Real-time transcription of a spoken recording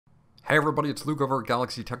Hey everybody, it's Luke over at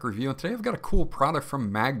Galaxy Tech Review, and today I've got a cool product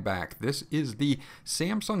from MagBak. This is the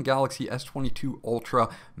Samsung Galaxy S22 Ultra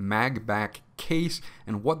MagBak Case,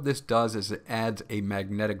 and what this does is it adds a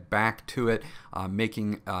magnetic back to it,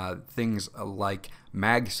 making things like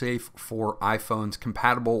MagSafe for iPhones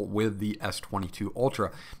compatible with the S22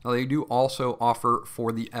 Ultra. Now they do also offer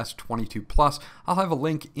for the S22 Plus. I'll have a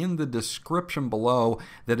link in the description below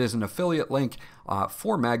that is an affiliate link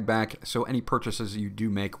for MagBak, so any purchases you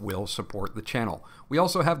do make will support the channel. We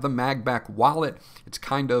also have the magbakwallet. It's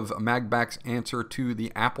kind of MagBak's answer to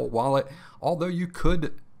the Apple Wallet, although you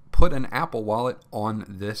could put an Apple Wallet on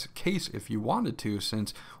this case if you wanted to,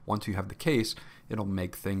 since once you have the case, it'll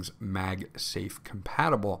make things MagSafe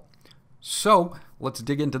compatible. So let's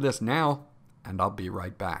dig into this now, and I'll be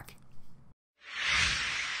right back.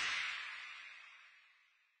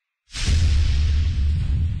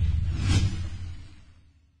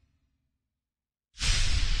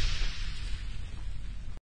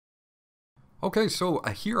 Okay, so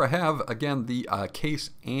here I have, again, the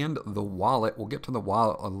case and the wallet. We'll get to the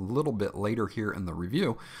wallet a little bit later here in the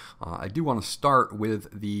review. I do want to start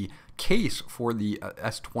with the case for the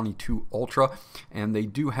S22 Ultra, and they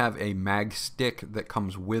do have a MagStick that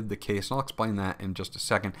comes with the case. I'll explain that in just a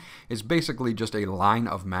second. It's basically just a line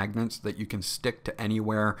of magnets that you can stick to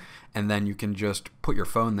anywhere, and then you can just put your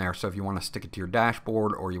phone there. So if you want to stick it to your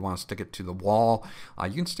dashboard or you want to stick it to the wall,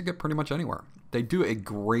 you can stick it pretty much anywhere. They do a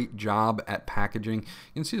great job at packaging.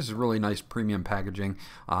 You can see this is really nice premium packaging.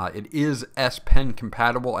 It is S Pen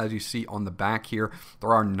compatible, as you see on the back here.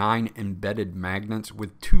 There are 9 embedded magnets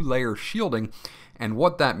with 2-layer shielding, and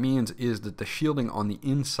what that means is that the shielding on the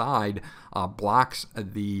inside blocks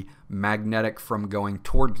the magnetic from going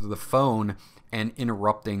towards the phone and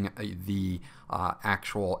interrupting the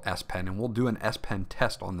actual S Pen, and we'll do an S Pen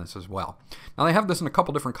test on this as well. Now they have this in a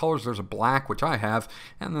couple different colors. There's a black, which I have,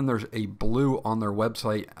 and then there's a blue on their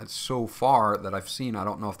website so far that I've seen. I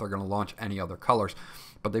don't know if they're going to launch any other colors,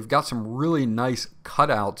 but they've got some really nice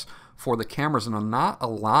cutouts for the cameras, and not a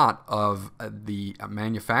lot of the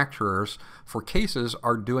manufacturers for cases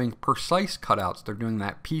are doing precise cutouts. They're doing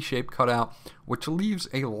that P-shaped cutout, which leaves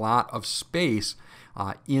a lot of space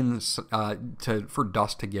for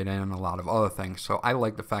dust to get in and a lot of other things. So I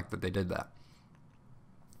like the fact that they did that.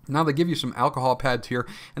 Now they give you some alcohol pads here,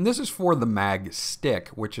 and this is for the MagStick,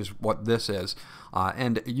 which is what this is.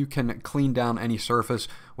 And you can clean down any surface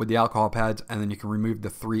with the alcohol pads, and then you can remove the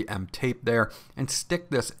 3M tape there and stick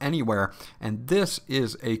this anywhere. And this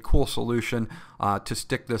is a cool solution to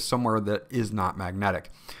stick this somewhere that is not magnetic.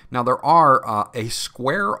 Now there are a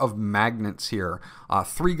square of magnets here,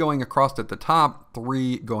 3 going across at the top,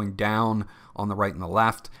 3 going down on the right and the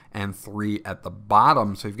left, and 3 at the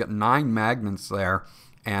bottom. So you've got 9 magnets there.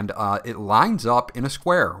 And it lines up in a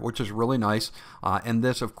square, which is really nice. And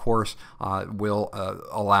this, of course, will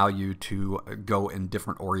allow you to go in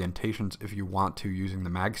different orientations if you want to using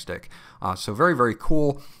the MagStick. So very, very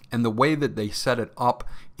cool. And the way that they set it up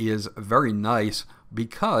is very nice,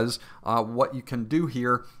 because what you can do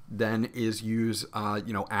here then is use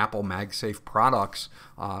Apple MagSafe products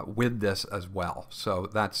with this as well. So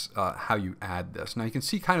that's how you add this. Now you can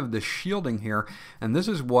see kind of the shielding here, and this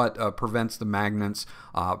is what prevents the magnets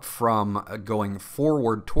from going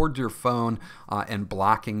forward towards your phone and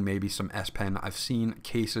blocking maybe some S Pen. I've seen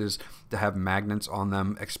cases that have magnets on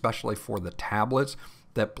them, especially for the tablets,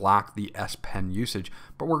 that block the S Pen usage,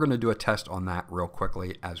 but we're going to do a test on that real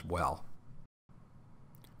quickly as well.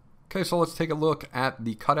 Okay, so let's take a look at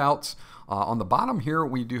the cutouts. On the bottom here,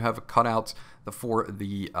 we do have cutouts for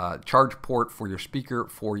the charge port, for your speaker,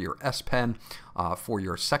 for your S Pen, for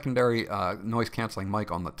your secondary noise canceling mic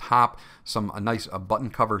on the top, some nice button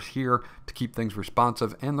covers here to keep things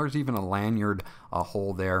responsive, and there's even a lanyard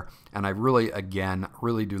hole there. And I really, again,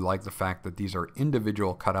 really do like the fact that these are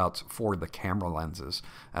individual cutouts for the camera lenses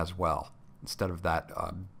as well, instead of that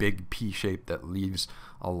big P shape that leaves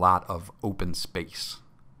a lot of open space.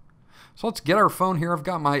 So let's get our phone here. I've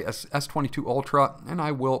got my S22 Ultra, and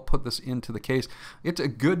I will put this into the case. It's a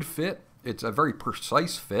good fit. It's a very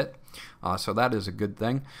precise fit, so that is a good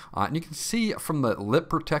thing. And you can see from the lip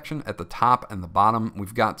protection at the top and the bottom,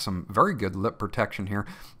 we've got some very good lip protection here.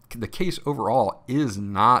 The case overall is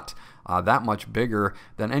not that much bigger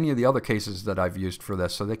than any of the other cases that I've used for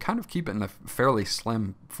this, so they kind of keep it in a fairly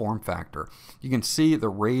slim form factor. You can see the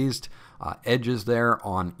raised edges there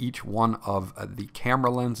on each one of the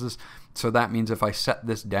camera lenses, so that means if I set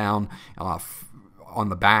this down on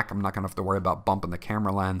the back, I'm not going to have to worry about bumping the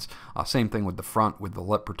camera lens. Same thing with the front with the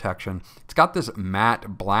lip protection. It's got this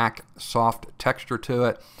matte black soft texture to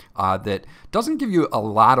it that doesn't give you a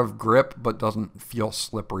lot of grip but doesn't feel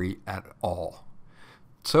slippery at all.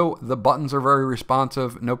 So the buttons are very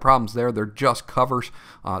responsive, no problems there. They're just covers,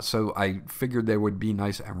 so I figured they would be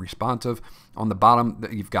nice and responsive. On the bottom,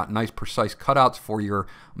 you've got nice precise cutouts for your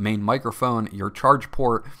main microphone, your charge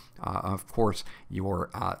port, of course,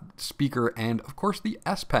 your speaker, and of course the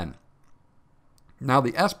S Pen. Now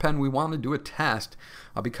the S Pen, we want to do a test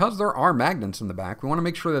because there are magnets in the back. We want to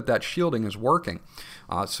make sure that that shielding is working.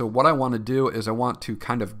 So what I want to do is I want to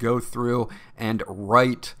kind of go through and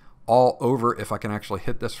write all over, if I can actually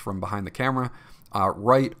hit this from behind the camera,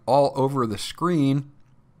 write all over the screen,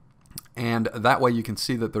 and that way you can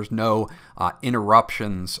see that there's no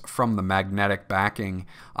interruptions from the magnetic backing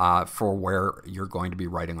for where you're going to be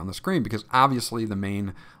writing on the screen, because obviously the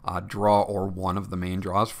main draw, or one of the main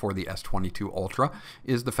draws for the S22 Ultra,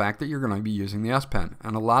 is the fact that you're going to be using the S Pen.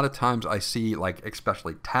 And a lot of times I see, like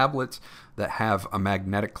especially tablets that have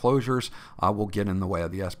magnetic closures will get in the way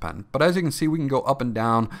of the S Pen. But as you can see, we can go up and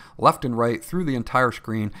down, left and right through the entire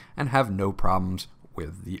screen and have no problems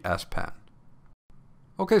with the S Pen.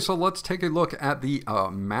 Okay, so let's take a look at the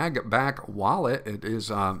MagBak wallet. It is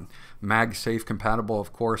MagSafe compatible,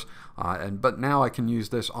 of course, but now I can use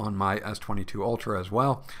this on my S22 Ultra as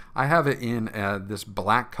well. I have it in this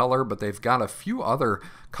black color, but they've got a few other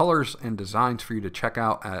colors and designs for you to check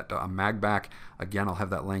out at MagBak. Again, I'll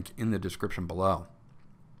have that link in the description below.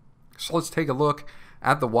 So let's take a look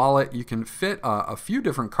at the wallet. You can fit a few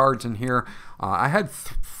different cards in here. I had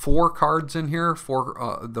 4 cards in here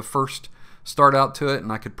for the first start out to it,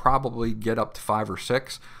 and I could probably get up to 5 or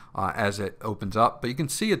 6 as it opens up. But you can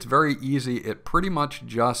see it's very easy. It pretty much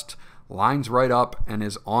just lines right up and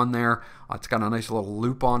is on there. It's got a nice little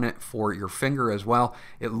loop on it for your finger as well.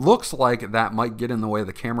 It looks like that might get in the way of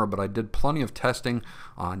the camera, but I did plenty of testing,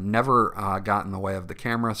 never got in the way of the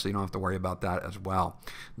camera, so you don't have to worry about that as well.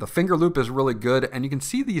 The finger loop is really good, and you can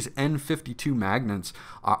see these N52 magnets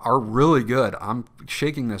are really good. I'm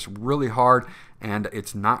shaking this really hard and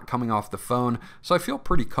it's not coming off the phone, so I feel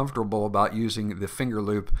pretty comfortable about using the finger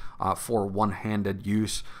loop for one-handed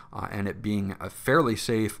use, and it being fairly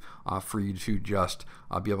safe for you to just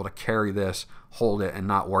be able to carry this, hold it, and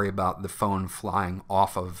not worry about the phone flying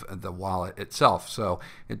off of the wallet itself. So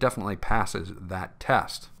it definitely passes that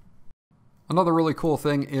test. Another really cool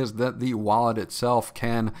thing is that the wallet itself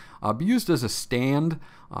can be used as a stand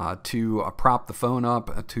to prop the phone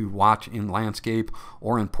up to watch in landscape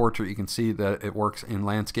or in portrait. You can see that it works in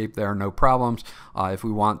landscape there, no problems. If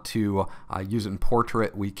we want to use it in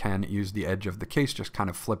portrait, we can use the edge of the case, just kind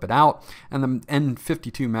of flip it out. And the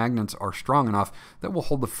N52 magnets are strong enough that will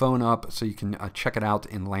hold the phone up so you can check it out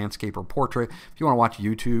in landscape or portrait. If you want to watch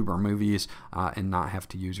YouTube or movies and not have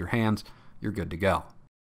to use your hands, you're good to go.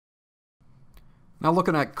 Now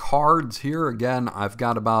looking at cards here, again, I've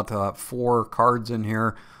got about 4 cards in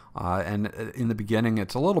here, and in the beginning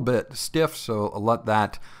it's a little bit stiff, so I'll let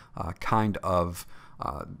that kind of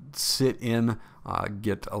sit in,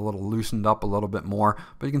 get a little loosened up a little bit more.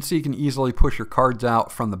 But you can see you can easily push your cards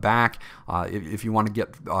out from the back. If you want to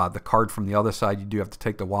get the card from the other side, you do have to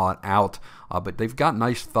take the wallet out, but they've got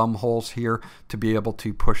nice thumb holes here to be able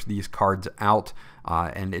to push these cards out.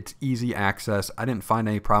 And it's easy access. I didn't find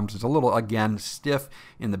any problems. It's a little, again, stiff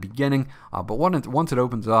in the beginning, but once it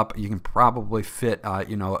opens up, you can probably fit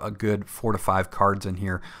you know, a good 4 to 5 cards in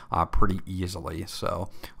here pretty easily.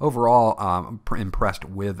 So overall, I'm impressed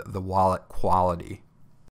with the wallet quality.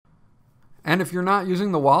 And if you're not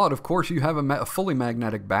using the wallet, of course, you have a fully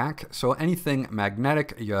magnetic back. So anything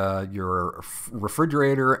magnetic, your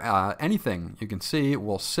refrigerator, anything you can see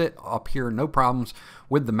will sit up here, no problems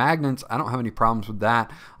with the magnets. I don't have any problems with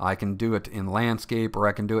that. I can do it in landscape, or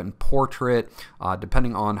I can do it in portrait,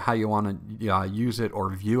 depending on how you want to use it or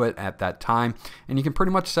view it at that time. And you can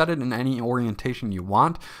pretty much set it in any orientation you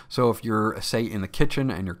want. So if you're, say, in the kitchen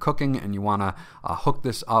and you're cooking and you want to hook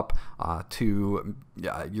this up to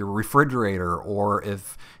your refrigerator, or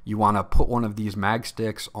if you want to put one of these mag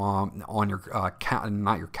sticks on your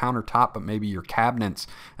not your countertop, but maybe your cabinets,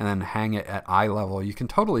 and then hang it at eye level, you can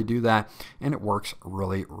totally do that, and it works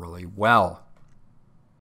really, really well.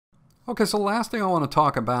 Okay, so the last thing I want to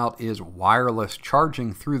talk about is wireless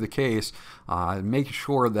charging through the case. Make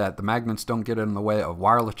sure that the magnets don't get in the way of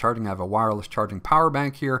wireless charging. I have a wireless charging power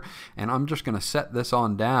bank here, and I'm just going to set this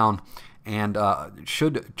on down, and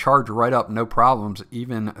should charge right up, no problems,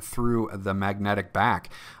 even through the magnetic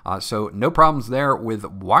back. So no problems there with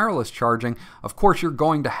wireless charging. Of course, you're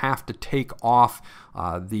going to have to take off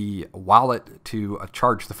the wallet to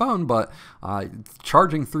charge the phone, but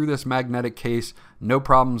charging through this magnetic case, no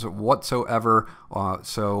problems whatsoever.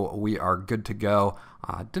 So we are good to go.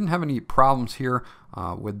 Didn't have any problems here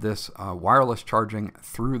with this wireless charging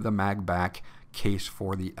through the MagBak case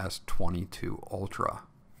for the S22 Ultra.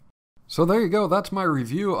 So there you go. That's my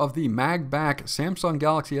review of the MagBak Samsung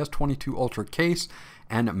Galaxy S22 Ultra case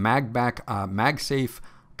and MagBak MagSafe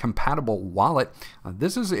compatible wallet.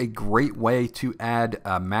 This is a great way to add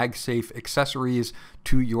MagSafe accessories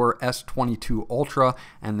to your S22 Ultra,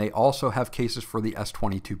 and they also have cases for the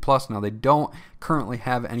S22 Plus. Now, they don't currently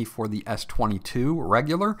have any for the S22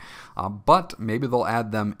 regular, but maybe they'll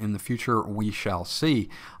add them in the future. We shall see.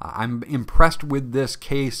 I'm impressed with this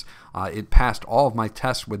case. It passed all of my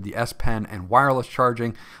tests with the S Pen and wireless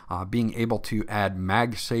charging. Being able to add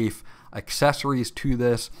MagSafe accessories to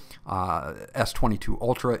this S22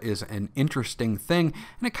 Ultra is an interesting thing,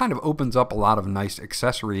 and it kind of opens up a lot of nice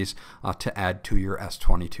accessories to add to your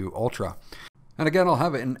S22 Ultra. And again, I'll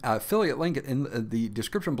have an affiliate link in the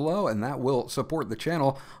description below, and that will support the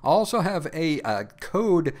channel. I'll also have a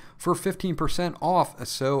code for 15% off,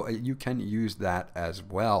 so you can use that as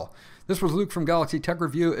well. This was Luke from Galaxy Tech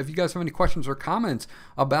Review. If you guys have any questions or comments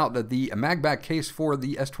about the MagBak case for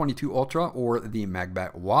the S22 Ultra or the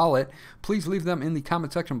MagBak wallet, please leave them in the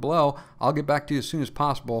comment section below. I'll get back to you as soon as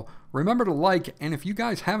possible. Remember to like, and if you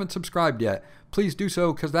guys haven't subscribed yet, please do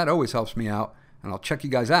so, because that always helps me out. And I'll check you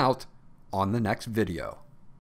guys out on the next video.